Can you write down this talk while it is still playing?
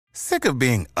Sick of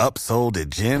being upsold at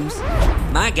gyms?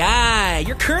 My guy,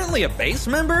 you're currently a base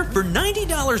member? For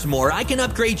 $90 more, I can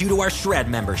upgrade you to our Shred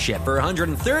membership. For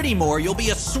 $130 more, you'll be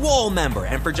a Swole member.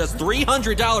 And for just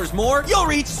 $300 more, you'll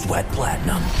reach Sweat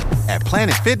Platinum. At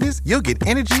Planet Fitness, you'll get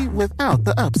energy without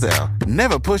the upsell.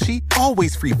 Never pushy,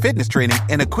 always free fitness training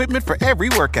and equipment for every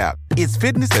workout. It's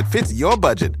fitness that fits your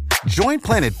budget. Join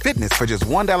Planet Fitness for just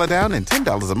 $1 down and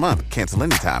 $10 a month. Cancel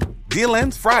anytime. Deal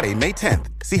ends Friday, May 10th.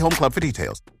 See Home Club for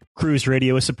details. Cruise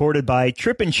Radio is supported by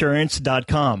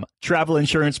TripInsurance.com. Travel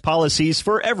insurance policies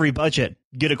for every budget.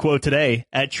 Get a quote today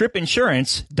at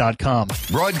TripInsurance.com.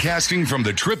 Broadcasting from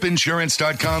the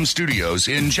TripInsurance.com studios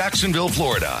in Jacksonville,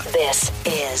 Florida. This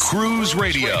is Cruise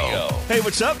Radio. Hey,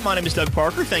 what's up? My name is Doug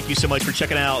Parker. Thank you so much for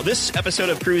checking out this episode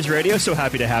of Cruise Radio. So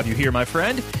happy to have you here, my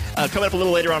friend. Coming up a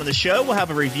little later on in the show, we'll have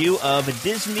a review of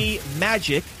Disney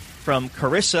Magic from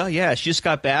Carissa. Yeah, she just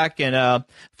got back. And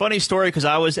funny story, because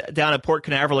I was down at Port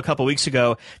Canaveral a couple weeks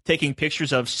ago taking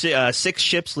pictures of 6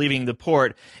 ships leaving the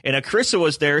port. And Carissa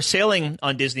was there sailing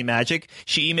on Disney Magic.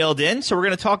 She emailed in, so we're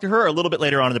going to talk to her a little bit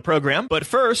later on in the program. But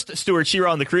first, Stuart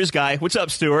Chiron, the cruise guy. What's up,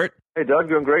 Stuart? Hey, Doug,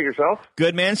 doing great. Yourself?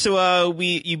 Good, man. So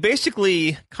you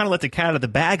basically kind of let the cat out of the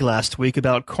bag last week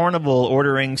about Carnival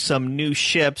ordering some new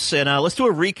ships. And let's do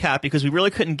a recap, because we really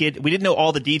we didn't know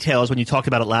all the details when you talked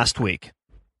about it last week.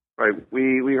 Right.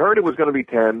 We heard it was going to be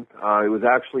 10. It was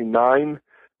actually 9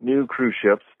 new cruise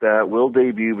ships that will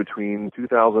debut between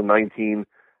 2019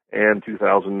 and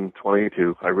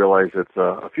 2022. I realize it's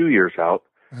a few years out.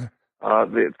 It's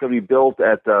going to be built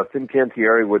at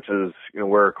Fincantieri, which is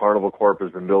where Carnival Corp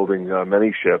has been building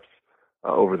many ships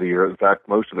over the years. In fact,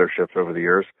 most of their ships over the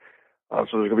years. So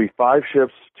there's going to be 5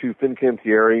 ships to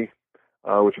Fincantieri,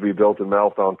 which will be built in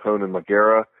Malfalcone and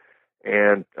Marghera,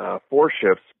 and 4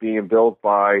 ships being built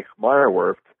by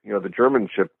Meyerwerft, the German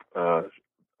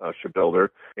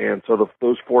shipbuilder. And so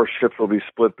those 4 ships will be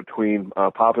split between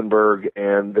Papenburg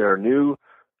and their new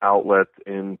outlet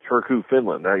in Turku,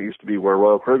 Finland. That used to be where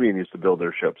Royal Caribbean used to build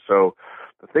their ships. So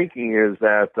the thinking is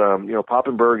that,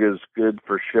 Papenburg is good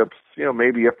for ships,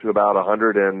 maybe up to about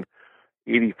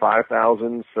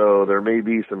 185,000. So there may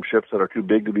be some ships that are too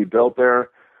big to be built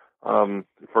there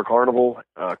for Carnival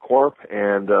Corp,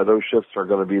 and those ships are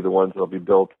going to be the ones that will be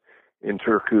built in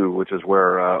Turku, which is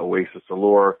where Oasis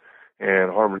Allure and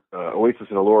Oasis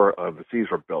and Allure of the Seas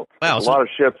were built. Wow, a lot of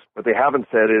ships. What they haven't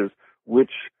said is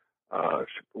which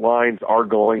lines are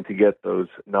going to get those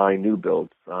 9 new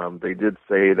builds. They did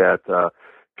say that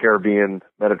Caribbean,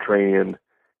 Mediterranean,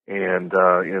 and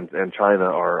China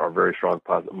are very strong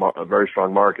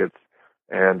markets.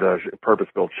 And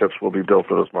purpose-built ships will be built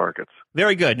for those markets.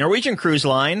 Very good. Norwegian Cruise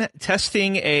Line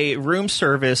testing a room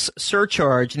service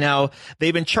surcharge. Now,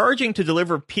 they've been charging to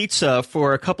deliver pizza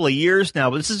for a couple of years now,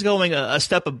 but this is going a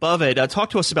step above it.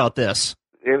 Talk to us about this.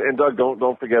 And Doug,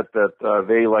 don't forget that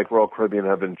they, like Royal Caribbean,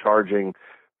 have been charging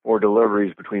for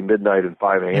deliveries between midnight and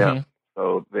 5 a.m. Mm-hmm.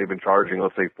 So they've been charging,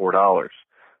 let's say, $4.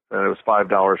 And it was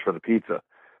 $5 for the pizza.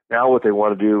 Now what they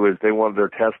want to do is they're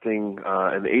testing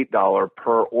an $8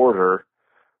 per order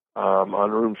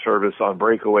on room service on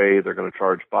Breakaway. They're going to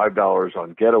charge $5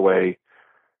 on Getaway.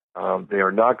 They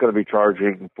are not going to be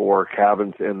charging for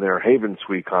cabins in their Haven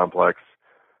Suite complex.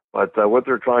 But what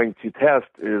they're trying to test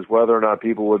is whether or not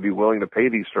people would be willing to pay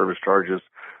these service charges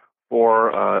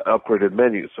for upgraded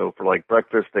menus. So for like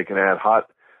breakfast, they can add hot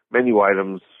menu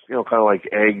items, kind of like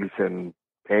eggs and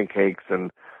pancakes and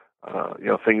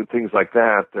things like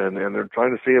that. And they're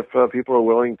trying to see if people are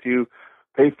willing to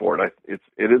pay for it.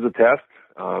 It is a test.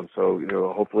 So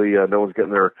hopefully no one's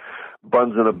getting their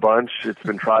buns in a bunch. It's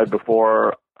been tried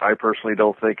before. I personally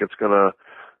don't think it's going to,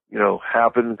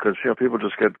 happen because, people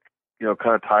just get,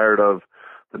 kind of tired of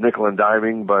the nickel and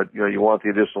diming, but, you want the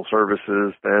additional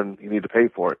services, then you need to pay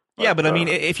for it. Yeah, but I mean,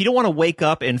 if you don't want to wake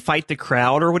up and fight the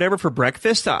crowd or whatever for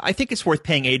breakfast, I think it's worth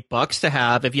paying $8 to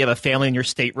have if you have a family in your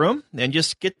stateroom and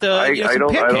just get the some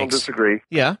pancakes. I don't disagree.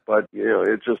 Yeah, but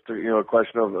it's just a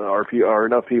question of are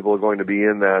enough people going to be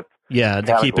in that? Yeah,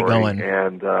 to keep it going.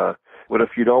 And what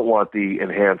if you don't want the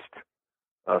enhanced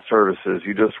services?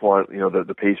 You just want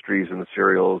the pastries and the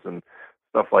cereals and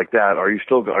stuff like that. Are you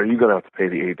going to have to pay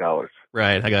the $8?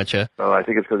 Right, I gotcha. So I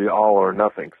think it's going to be all or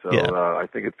nothing. So yeah. I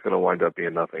think it's going to wind up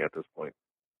being nothing at this point.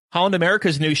 Holland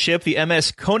America's new ship, the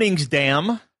MS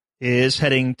Koningsdam, is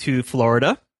heading to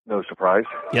Florida. No surprise.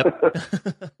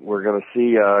 Yep. We're going to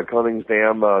see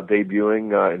Koningsdam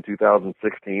debuting in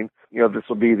 2016. This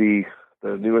will be the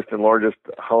newest and largest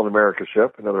Holland America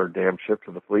ship, another dam ship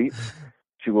to the fleet.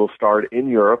 She will start in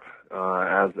Europe,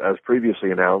 as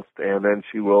previously announced, and then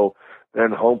she will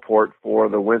then home port for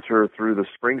the winter through the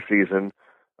spring season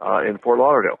in Fort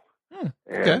Lauderdale.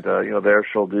 And there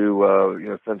she'll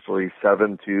do essentially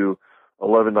 7 to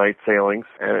 11 night sailings,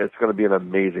 and it's going to be an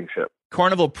amazing ship.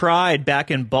 Carnival Pride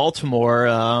back in Baltimore.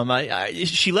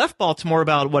 She left Baltimore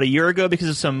about a year ago because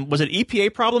of some, was it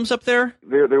EPA problems up there?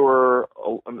 There were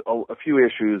a few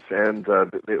issues, and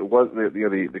it was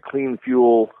the clean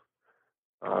fuel,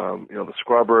 the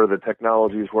scrubber, the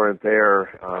technologies weren't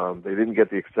there. They didn't get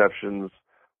the exceptions.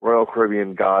 Royal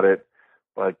Caribbean got it,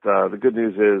 but the good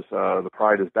news is the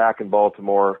Pride is back in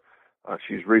Baltimore.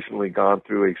 She's recently gone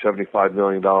through a $75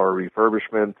 million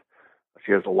refurbishment.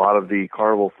 She has a lot of the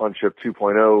Carnival Fun Ship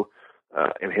 2.0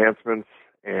 enhancements,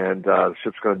 and the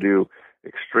ship's going to do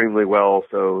extremely well.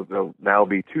 So there'll now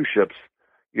be 2 ships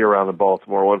year-round in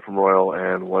Baltimore, one from Royal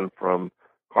and one from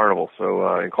Carnival. So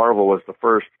and Carnival was the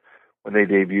first when they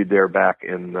debuted there back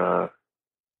in, I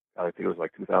think it was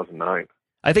like 2009.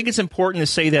 I think it's important to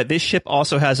say that this ship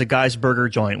also has a Guy's Burger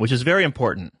joint, which is very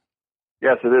important.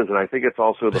 Yes, it is, and I think it's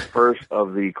also the first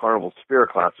of the Carnival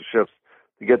Spirit class of ships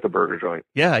to get the burger joint.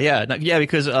 Yeah,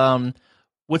 because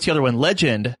what's the other one?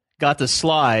 Legend got the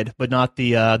slide, but not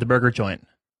the burger joint.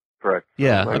 Correct.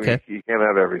 Yeah, okay. You can't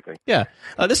have everything. Yeah,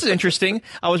 this is interesting.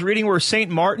 I was reading where St.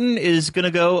 Martin is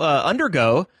going to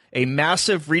undergo a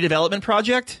massive redevelopment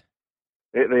project.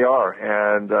 They are,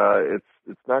 and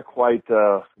it's not quite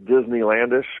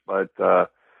Disneylandish, but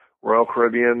Royal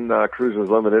Caribbean Cruises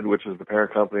Limited, which is the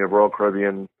parent company of Royal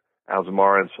Caribbean,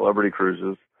 Azamara, and Celebrity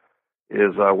Cruises,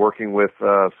 is working with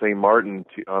St. Martin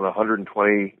on a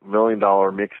 $120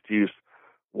 million mixed-use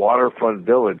waterfront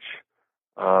village.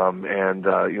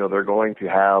 They're going to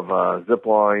have a zip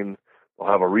line, they'll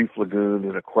have a reef lagoon,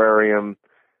 an aquarium,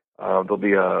 there'll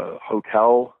be a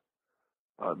hotel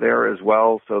there as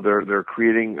well. So they're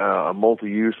creating a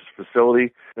multi-use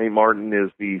facility. St. Martin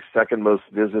is the second most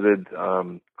visited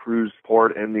cruise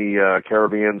port in the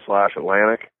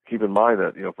Caribbean/Atlantic. Keep in mind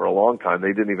that, for a long time, they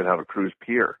didn't even have a cruise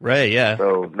pier. Right, yeah.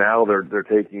 So now they're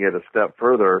taking it a step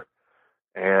further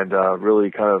and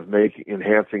really kind of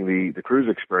enhancing the cruise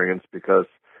experience, because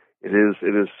it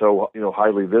is so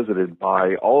highly visited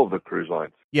by all of the cruise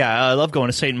lines. Yeah, I love going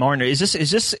to St. Martin. Is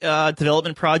this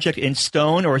development project in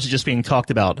stone, or is it just being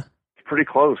talked about? It's pretty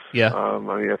close. Yeah.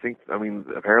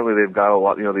 Apparently they've got a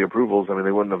lot, the approvals.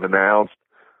 They wouldn't have announced,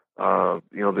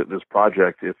 this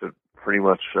project if it pretty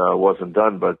much wasn't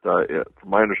done. But from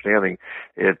my understanding,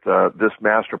 this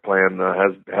master plan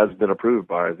has been approved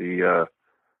by the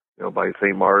by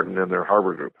St. Martin and their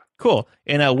harbor group. Cool.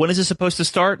 And when is this supposed to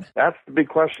start? That's the big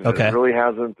question. Okay. It really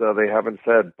hasn't. They haven't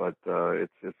said, but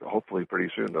it's hopefully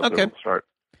pretty soon they'll start.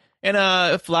 And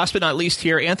last but not least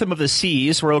here, Anthem of the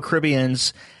Seas, Royal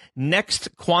Caribbean's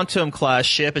next Quantum class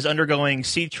ship, is undergoing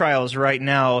sea trials right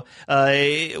now.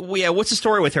 What's the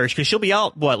story with her? Because she'll be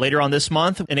out, later on this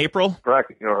month, in April?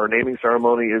 Correct. Her naming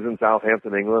ceremony is in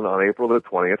Southampton, England on April the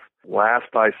 20th.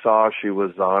 Last I saw, she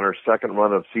was on her second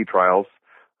run of sea trials.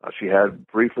 She had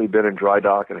briefly been in dry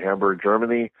dock in Hamburg,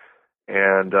 Germany,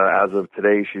 and as of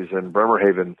today, she's in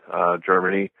Bremerhaven,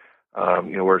 Germany,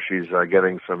 where she's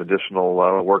getting some additional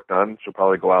work done. She'll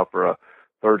probably go out for a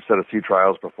third set of sea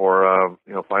trials before,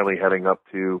 finally heading up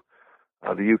to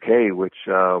the UK, which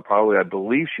probably, I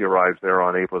believe she arrives there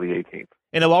on April the 18th.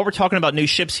 And while we're talking about new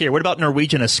ships here, what about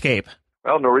Norwegian Escape?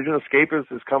 Well, Norwegian Escape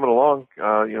is coming along.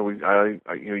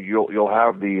 You'll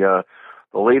have the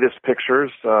latest pictures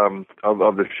of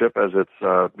the ship as it's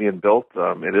being built.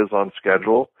 It is on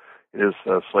schedule. It is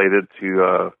slated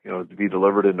to be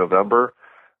delivered in November.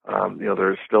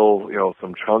 There's still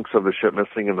some chunks of the ship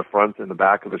missing in the front and the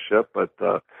back of the ship, but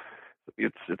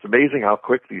it's amazing how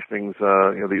quick these things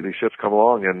these ships come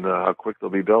along and how quick they'll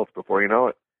be built before you know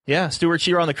it. Yeah, Stuart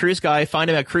Shearer on the Cruise Guy. Find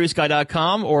him at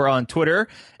cruiseguy.com or on Twitter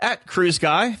at Cruise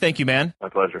Guy. Thank you, man. My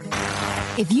pleasure.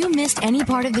 If you missed any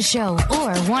part of the show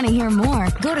or want to hear more,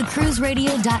 go to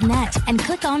cruiseradio.net and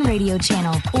click on Radio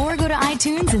Channel, or go to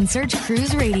iTunes and search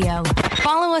Cruise Radio.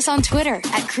 Follow us on Twitter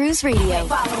at Cruise Radio.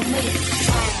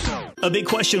 A big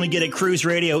question we get at Cruise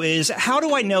Radio is, how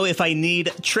do I know if I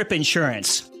need trip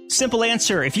insurance? Simple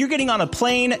answer. If you're getting on a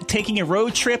plane, taking a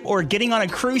road trip, or getting on a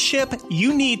cruise ship,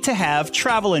 you need to have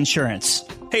travel insurance.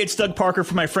 Hey, it's Doug Parker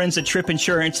from my friends at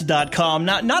tripinsurance.com.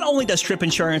 Not only does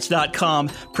tripinsurance.com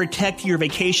protect your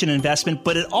vacation investment,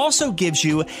 but it also gives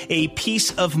you a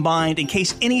peace of mind in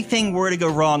case anything were to go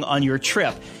wrong on your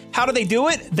trip. How do they do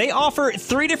it? They offer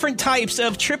 3 different types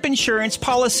of trip insurance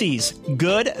policies.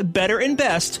 Good, better, and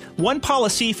best. One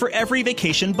policy for every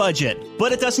vacation budget.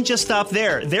 But it doesn't just stop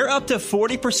there. They're up to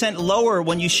 40% lower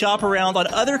when you shop around on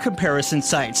other comparison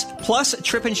sites. Plus,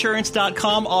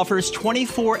 tripinsurance.com offers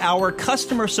 24-hour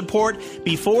customer support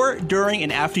before, during,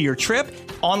 and after your trip.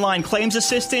 online claims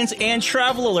assistance, and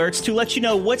travel alerts to let you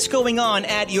know what's going on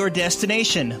at your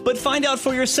destination. But find out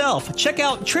for yourself. Check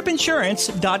out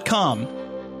tripinsurance.com.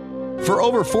 For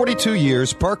over 42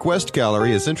 years, Park West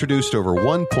Gallery has introduced over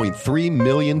 1.3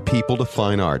 million people to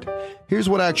fine art. Here's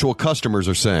what actual customers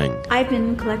are saying. I've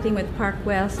been collecting with Park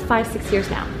West 5-6 years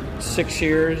now. 6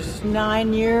 years.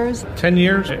 9 years. 10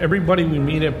 years. Everybody we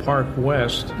meet at Park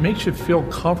West makes you feel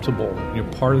comfortable.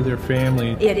 You're part of their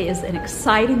family. It is an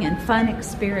exciting and fun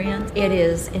experience. It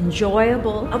is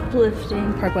enjoyable,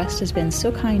 uplifting. Park West has been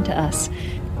so kind to us.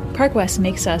 Park West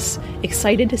makes us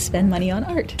excited to spend money on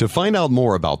art. To find out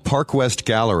more about Park West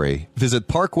Gallery, visit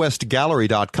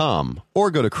parkwestgallery.com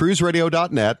or go to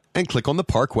cruiseradio.net and click on the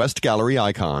Park West Gallery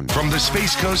icon. From the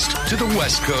Space Coast to the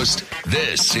West Coast,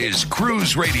 this is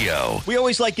Cruise Radio. We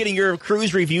always like getting your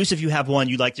cruise reviews. If you have one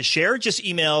you'd like to share, just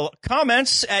email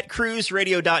comments at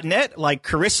cruiseradio.net, like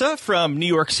Carissa from New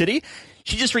York City.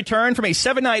 She just returned from a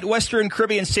 7-night Western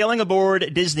Caribbean sailing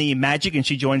aboard Disney Magic, and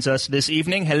she joins us this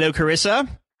evening. Hello, Carissa.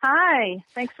 Hi.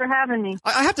 Thanks for having me.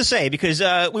 I have to say, because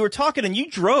we were talking and you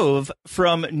drove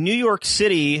from New York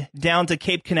City down to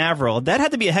Cape Canaveral. That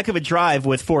had to be a heck of a drive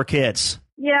with 4 kids.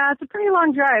 Yeah, it's a pretty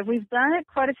long drive. We've done it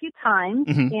quite a few times,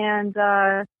 and,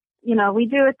 we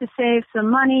do it to save some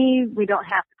money. We don't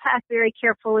have to pack very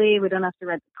carefully. We don't have to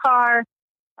rent a car.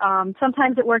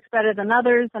 Sometimes it works better than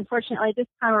others. Unfortunately, this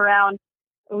time around,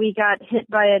 we got hit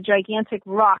by a gigantic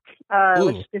rock,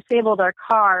 which disabled our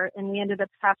car, and we ended up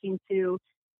having to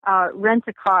rent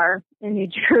a car in New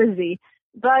Jersey,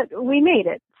 but we made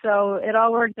it. So it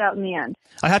all worked out in the end.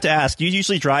 I have to ask, do you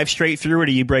usually drive straight through or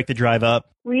do you break the drive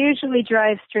up? We usually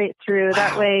drive straight through. Wow.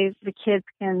 That way the kids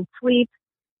can sleep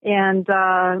and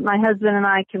my husband and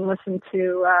I can listen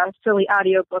to silly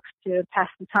audiobooks to pass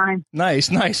the time. Nice.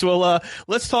 Well,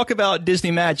 let's talk about Disney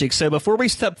Magic. So before we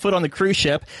step foot on the cruise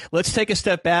ship, let's take a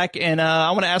step back and I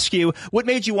want to ask you, what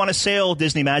made you want to sail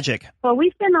Disney Magic? Well,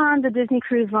 we've been on the Disney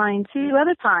Cruise Line 2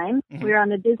 other times. Mm-hmm. We were on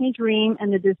the Disney Dream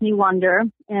and the Disney Wonder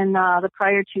in the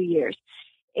prior 2 years.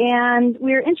 And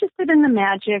we were interested in the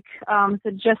Magic. It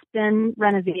had just been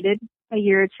renovated a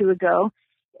year or two ago.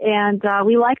 And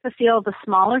we like the feel of the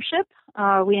smaller ship.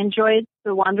 We enjoyed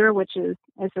the Wonder, which is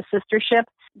a sister ship.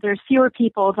 There's fewer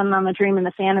people than on the Dream and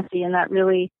the Fantasy, and that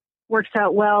really works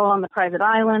out well on the private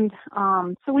island.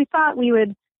 So we thought we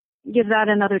would give that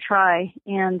another try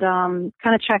and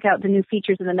kind of check out the new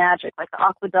features of the Magic, like the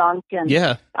Aquadunk and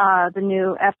the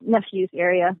new Nephews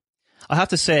area. I have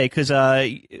to say, because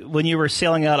when you were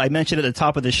sailing out, I mentioned at the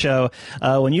top of the show,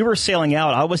 when you were sailing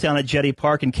out, I was down at Jetty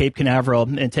Park in Cape Canaveral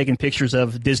and taking pictures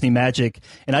of Disney Magic,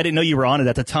 and I didn't know you were on it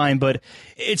at the time, but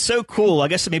it's so cool. I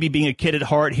guess maybe being a kid at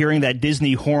heart, hearing that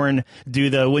Disney horn do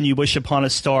the When You Wish Upon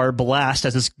a Star blast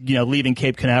as it's leaving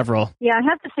Cape Canaveral. Yeah, I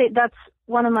have to say that's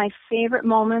one of my favorite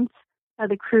moments of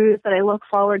the cruise that I look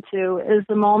forward to is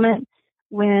the moment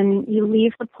when you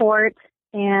leave the port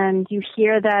and you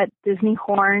hear that Disney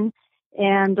horn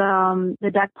and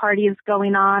the deck party is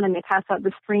going on and they pass out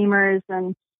the streamers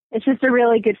and it's just a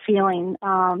really good feeling.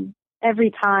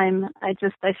 Every time I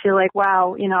feel like,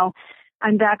 wow,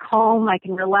 I'm back home. I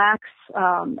can relax.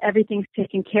 Everything's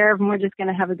taken care of and we're just going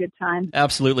to have a good time.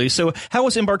 Absolutely. So how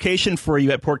was embarkation for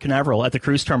you at Port Canaveral at the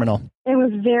cruise terminal? It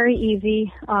was very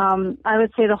easy. I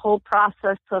would say the whole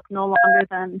process took no longer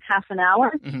than half an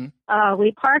hour. Mm-hmm.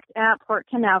 We parked at Port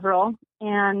Canaveral.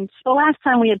 And the last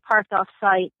time we had parked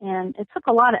off-site, and it took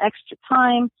a lot of extra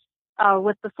time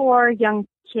with the 4 young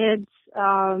kids. It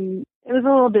was a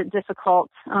little bit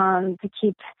difficult to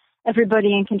keep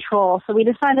everybody in control. So we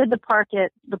decided to park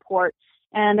at the port,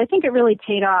 and I think it really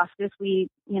paid off because we,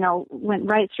 went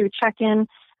right through check-in.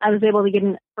 I was able to get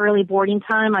an early boarding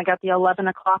time. I got the 11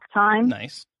 o'clock time.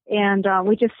 Nice. And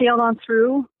we just sailed on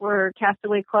through. We're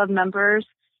Castaway Club members.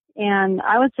 And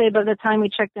I would say by the time we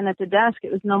checked in at the desk,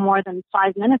 it was no more than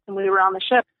 5 minutes and we were on the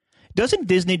ship. Doesn't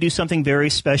Disney do something very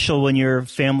special when your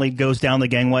family goes down the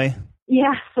gangway?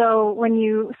 Yeah, so when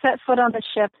you set foot on the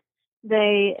ship,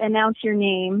 they announce your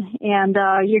name and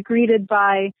you're greeted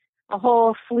by a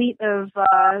whole fleet of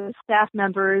staff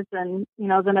members and,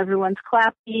 then everyone's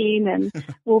clapping and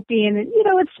whooping. And,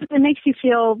 it makes you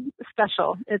feel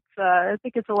special. I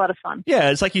think it's a lot of fun. Yeah,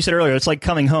 it's like you said earlier, it's like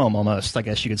coming home almost, I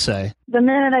guess you could say. The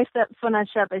minute I step foot on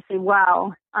ship, I say,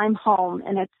 wow, I'm home.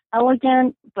 And it's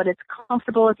elegant, but it's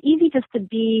comfortable. It's easy just to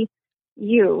be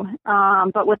you,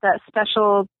 but with that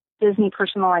special Disney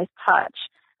personalized touch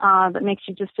that makes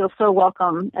you just feel so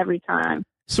welcome every time.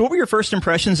 So what were your first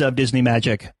impressions of Disney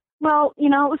Magic? Well, it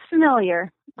was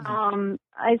familiar.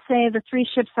 I'd say the 3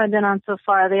 ships I've been on so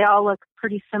far, they all look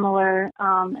pretty similar.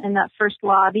 In that first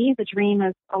lobby, the Dream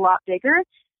is a lot bigger,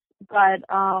 but,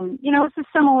 it's a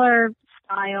similar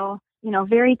style,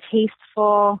 very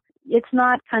tasteful. It's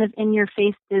not kind of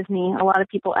in-your-face Disney. A lot of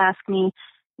people ask me,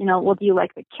 well, do you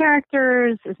like the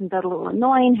characters? Isn't that a little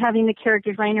annoying having the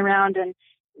characters running around? And,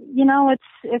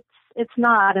 it's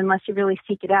not unless you really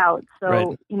seek it out. So, right.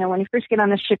 When you first get on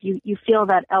the ship, you feel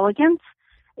that elegance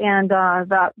and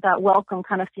that welcome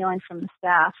kind of feeling from the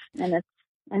staff, and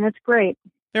it's great.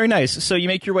 Very nice. So you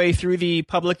make your way through the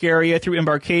public area, through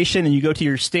embarkation, and you go to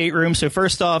your stateroom. So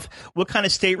first off, what kind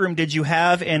of stateroom did you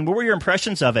have, and what were your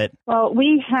impressions of it? Well,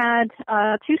 we had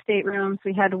 2 staterooms.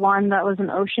 We had one that was an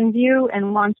ocean view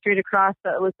and one straight across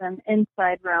that was an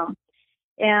inside room.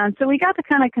 And so we got to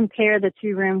kind of compare the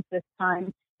 2 rooms this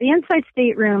time. The inside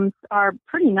staterooms are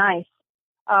pretty nice.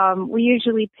 We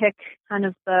usually pick kind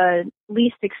of the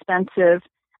least expensive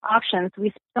options.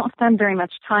 We don't spend very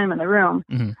much time in the room.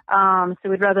 Mm-hmm. So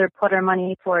we'd rather put our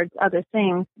money towards other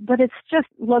things. But it's just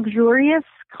luxurious,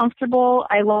 comfortable.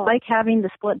 I like having the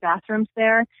split bathrooms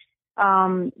there.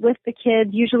 With the kids,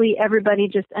 usually everybody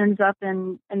just ends up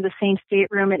in the same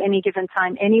stateroom at any given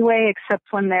time anyway, except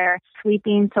when they're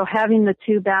sleeping. So having the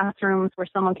 2 bathrooms where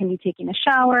someone can be taking a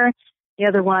shower, the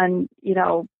other one,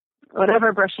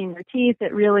 whatever, brushing their teeth,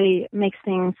 it really makes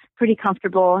things pretty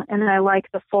comfortable. And I like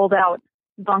the fold-out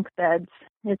bunk beds.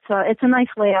 It's a nice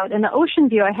layout. And the ocean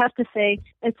view, I have to say,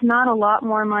 it's not a lot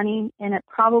more money, and it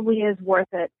probably is worth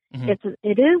it. Mm-hmm.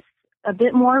 It is a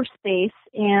bit more space,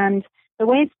 and the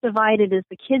way it's divided is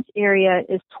the kids' area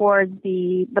is towards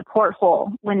the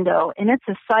porthole window, and it's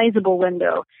a sizable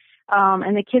window.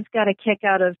 And the kids got a kick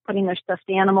out of putting their stuffed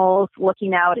animals,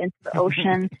 looking out into the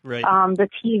ocean. Right. The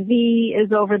TV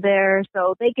is over there,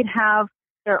 so they could have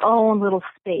their own little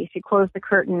space. You close the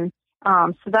curtain.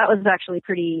 So that was actually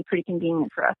pretty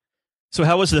convenient for us. So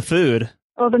how was the food?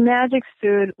 Oh, the Magic's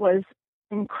food was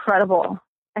incredible.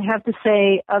 I have to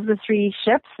say, of the 3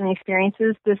 ships and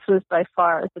experiences, this was by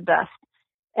far the best.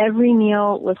 Every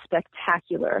meal was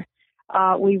spectacular.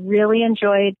 We really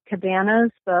enjoyed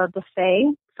Cabanas, the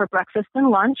buffet for breakfast and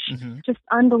lunch. Mm-hmm. Just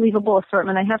unbelievable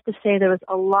assortment. I have to say there was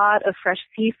a lot of fresh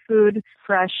seafood,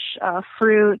 fresh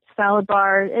fruit, salad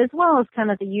bar, as well as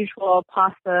kind of the usual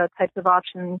pasta types of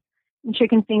options,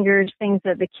 chicken fingers, things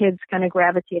that the kids kind of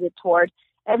gravitated toward.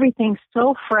 Everything's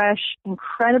so fresh,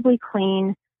 incredibly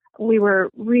clean. We were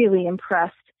really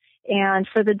impressed. And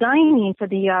for the dining, for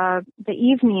the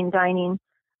evening dining,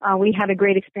 we had a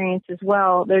great experience as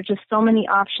well. There are just so many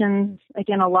options.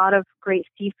 Again, a lot of great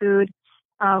seafood.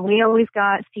 We always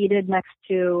got seated next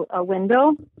to a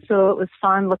window, so it was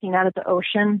fun looking out at the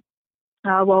ocean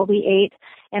while we ate.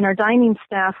 And our dining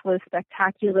staff was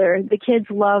spectacular. The kids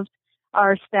loved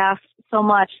our staff so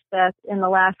much that in the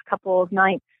last couple of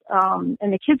nights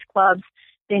in the kids' clubs,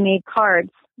 they made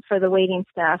cards for the waiting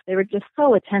staff. They were just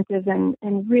so attentive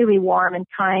and really warm and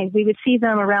kind. We would see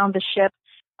them around the ship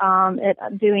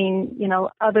doing,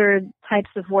 other types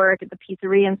of work at the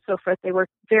pizzeria and so forth. They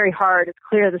worked very hard. It's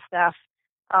clear the staff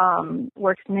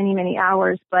works many, many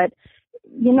hours, but,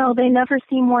 they never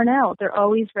seem worn out. They're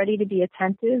always ready to be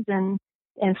attentive and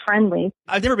friendly.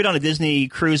 I've never been on a Disney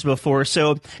cruise before,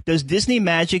 so does Disney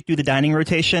Magic do the dining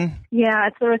rotation? Yeah,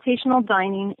 it's the rotational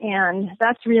dining, and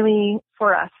that's really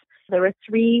for us. There were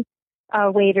 3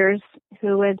 waiters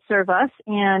who would serve us,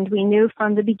 and we knew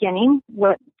from the beginning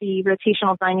what the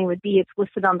rotational dining would be. It's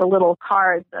listed on the little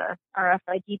card, the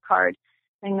RFID card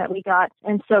thing that we got.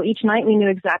 And so each night we knew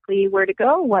exactly where to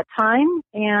go, what time,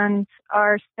 and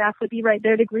our staff would be right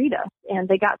there to greet us. And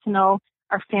they got to know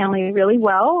our family really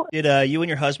well. Did you and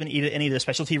your husband eat at any of the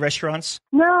specialty restaurants?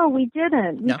 No, we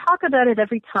didn't. We talk about it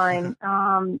every time,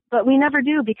 but we never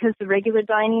do because the regular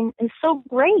dining is so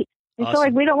great. We feel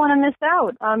like we don't want to miss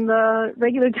out on the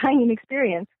regular dining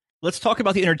experience. Let's talk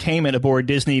about the entertainment aboard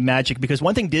Disney Magic, because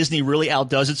one thing Disney really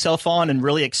outdoes itself on and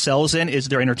really excels in is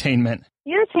their entertainment.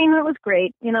 The entertainment was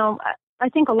great. I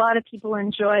think a lot of people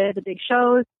enjoy the big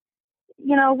shows.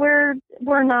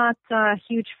 We're not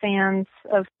huge fans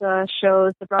of the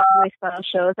shows, the Broadway-style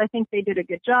shows. I think they did a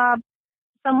good job.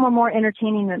 Some were more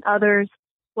entertaining than others.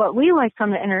 What we liked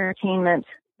from the entertainment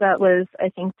that was, I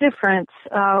think, different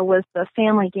was the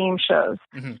family game shows.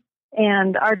 Mm-hmm.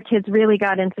 And our kids really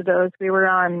got into those. We were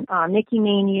on Mickey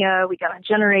Mania. We got on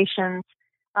Generations.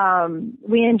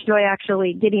 We enjoy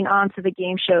actually getting onto the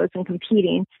game shows and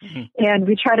competing. Mm-hmm. And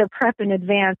we try to prep in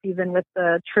advance, even with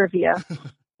the trivia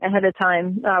ahead of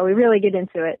time. We really get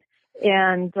into it.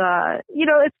 And,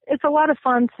 it's a lot of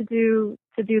fun to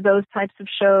do those types of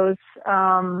shows.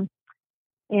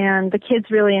 And the kids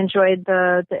really enjoyed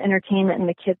the entertainment in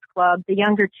the kids club. The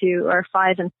younger 2 are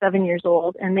 5 and 7 years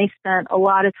old, and they spent a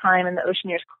lot of time in the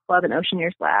Oceaneers Club and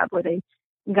Oceaneers Lab, where they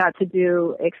got to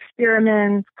do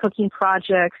experiments, cooking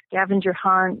projects, scavenger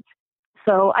hunts,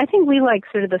 So I think we like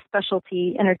sort of the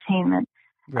specialty entertainment.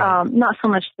 Right. Not so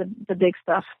much the big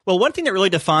stuff. Well, one thing that really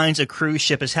defines a cruise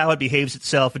ship is how it behaves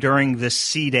itself during the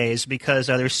sea days, because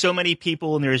there's so many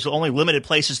people and there's only limited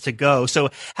places to go. So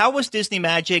how was Disney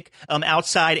Magic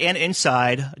outside and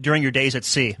inside during your days at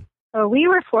sea? So we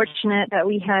were fortunate that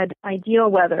we had ideal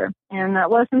weather, and that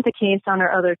wasn't the case on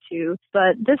our other two.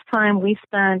 But this time we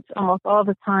spent almost all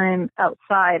the time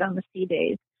outside on the sea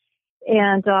days.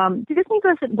 And Disney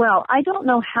does it well. I don't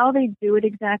know how they do it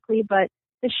exactly, but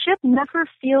the ship never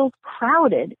feels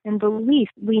crowded in the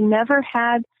least. We never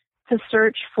had to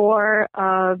search for,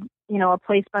 a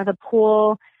place by the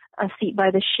pool, a seat by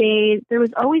the shade. There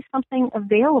was always something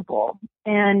available,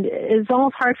 and it's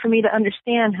almost hard for me to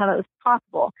understand how that was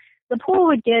possible. The pool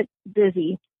would get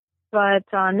busy, but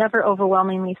never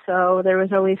overwhelmingly so. There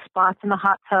was always spots in the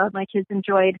hot tub. My kids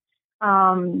enjoyed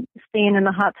staying in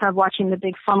the hot tub watching the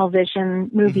big Funnel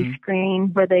Vision movie screen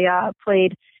where they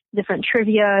played different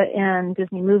trivia and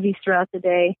Disney movies throughout the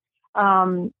day.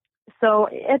 So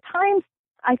at times,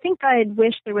 I think I'd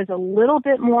wish there was a little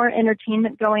bit more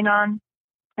entertainment going on.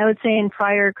 I would say in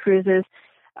prior cruises,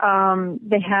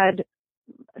 they had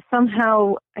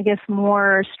somehow, I guess,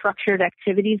 more structured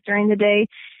activities during the day.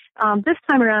 This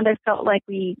time around, I felt like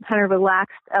we kind of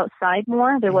relaxed outside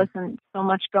more. There wasn't so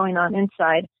much going on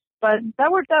inside. But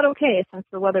that worked out okay since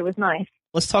the weather was nice.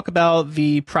 Let's talk about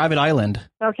the private island.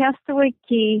 So Castaway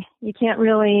Cay, you can't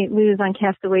really lose on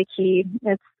Castaway Cay.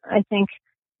 It's, I think,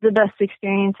 the best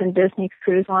experience in Disney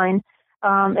Cruise Line.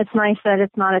 It's nice that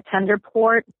it's not a tender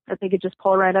port, that they could just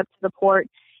pull right up to the port.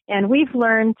 And we've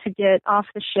learned to get off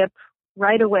the ship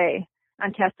right away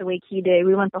on Castaway Cay Day.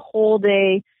 We went the whole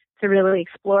day to really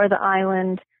explore the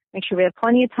island, make sure we have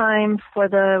plenty of time for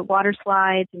the water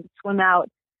slides and swim out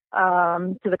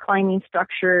to the climbing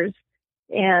structures.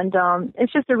 And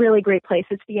it's just a really great place.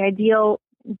 It's the ideal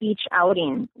beach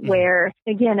outing where,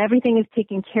 again, everything is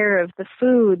taken care of. The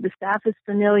food, the staff is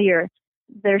familiar.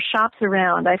 There's shops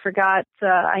around. I forgot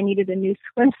I needed a new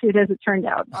swimsuit, as it turned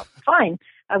out. Fine.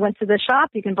 I went to the shop.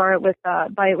 You can buy it with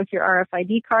your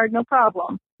RFID card, no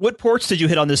problem. What ports did you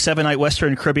hit on this 7-night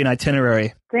Western Caribbean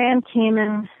itinerary? Grand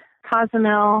Cayman,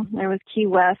 Cozumel, there was Key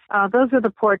West. Those are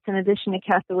the ports in addition to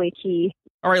Castaway Cay.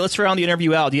 All right, let's round the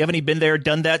interview out. Do you have any been there,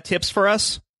 done that tips for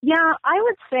us? Yeah, I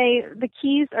would say the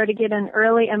keys are to get an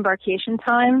early embarkation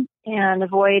time and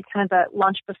avoid kind of that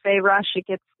lunch buffet rush. It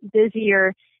gets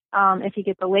busier if you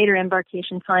get the later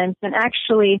embarkation times. And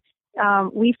actually,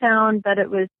 we found that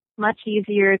it was much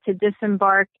easier to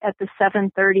disembark at the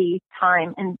 7:30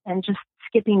 time and just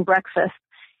skipping breakfast.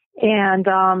 And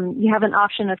you have an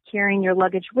option of carrying your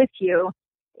luggage with you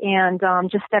and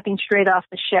just stepping straight off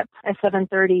the ship at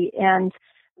 7:30. And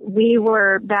we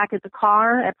were back at the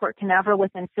car at Port Canaveral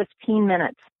within 15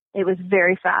 minutes. It was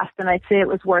very fast, and I'd say it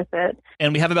was worth it.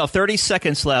 And we have about 30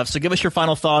 seconds left, so give us your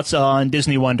final thoughts on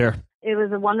Disney Wonder. It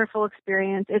was a wonderful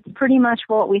experience. It's pretty much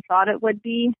what we thought it would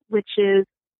be, which is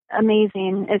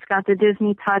amazing. It's got the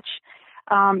Disney touch.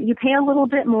 You pay a little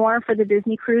bit more for the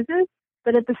Disney cruises,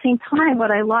 but at the same time, what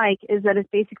I like is that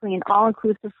it's basically an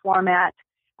all-inclusive format.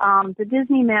 The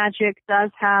Disney Magic does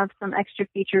have some extra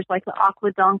features like the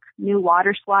Aquadunk new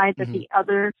water slide that the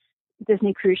other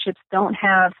Disney cruise ships don't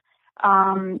have.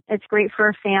 It's great for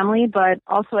a family, but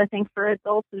also I think for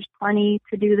adults, there's plenty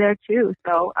to do there too.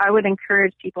 So I would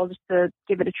encourage people just to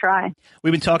give it a try.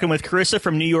 We've been talking with Carissa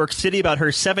from New York City about her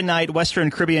 7-night Western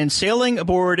Caribbean sailing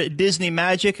aboard Disney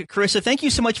Magic. Carissa, thank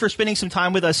you so much for spending some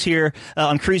time with us here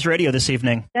on Cruise Radio this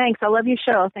evening. Thanks. I love your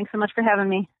show. Thanks so much for having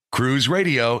me. Cruise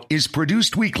Radio is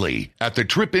produced weekly at the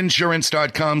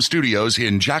TripInsurance.com studios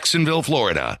in Jacksonville,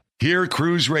 Florida. Hear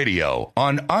Cruise Radio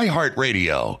on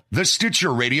iHeartRadio, the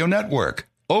Stitcher Radio Network,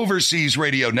 Overseas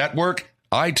Radio Network,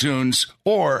 iTunes,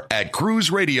 or at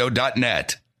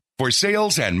cruiseradio.net. For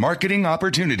sales and marketing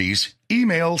opportunities,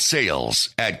 email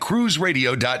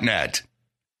sales@cruiseradio.net.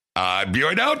 I'm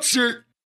your announcer,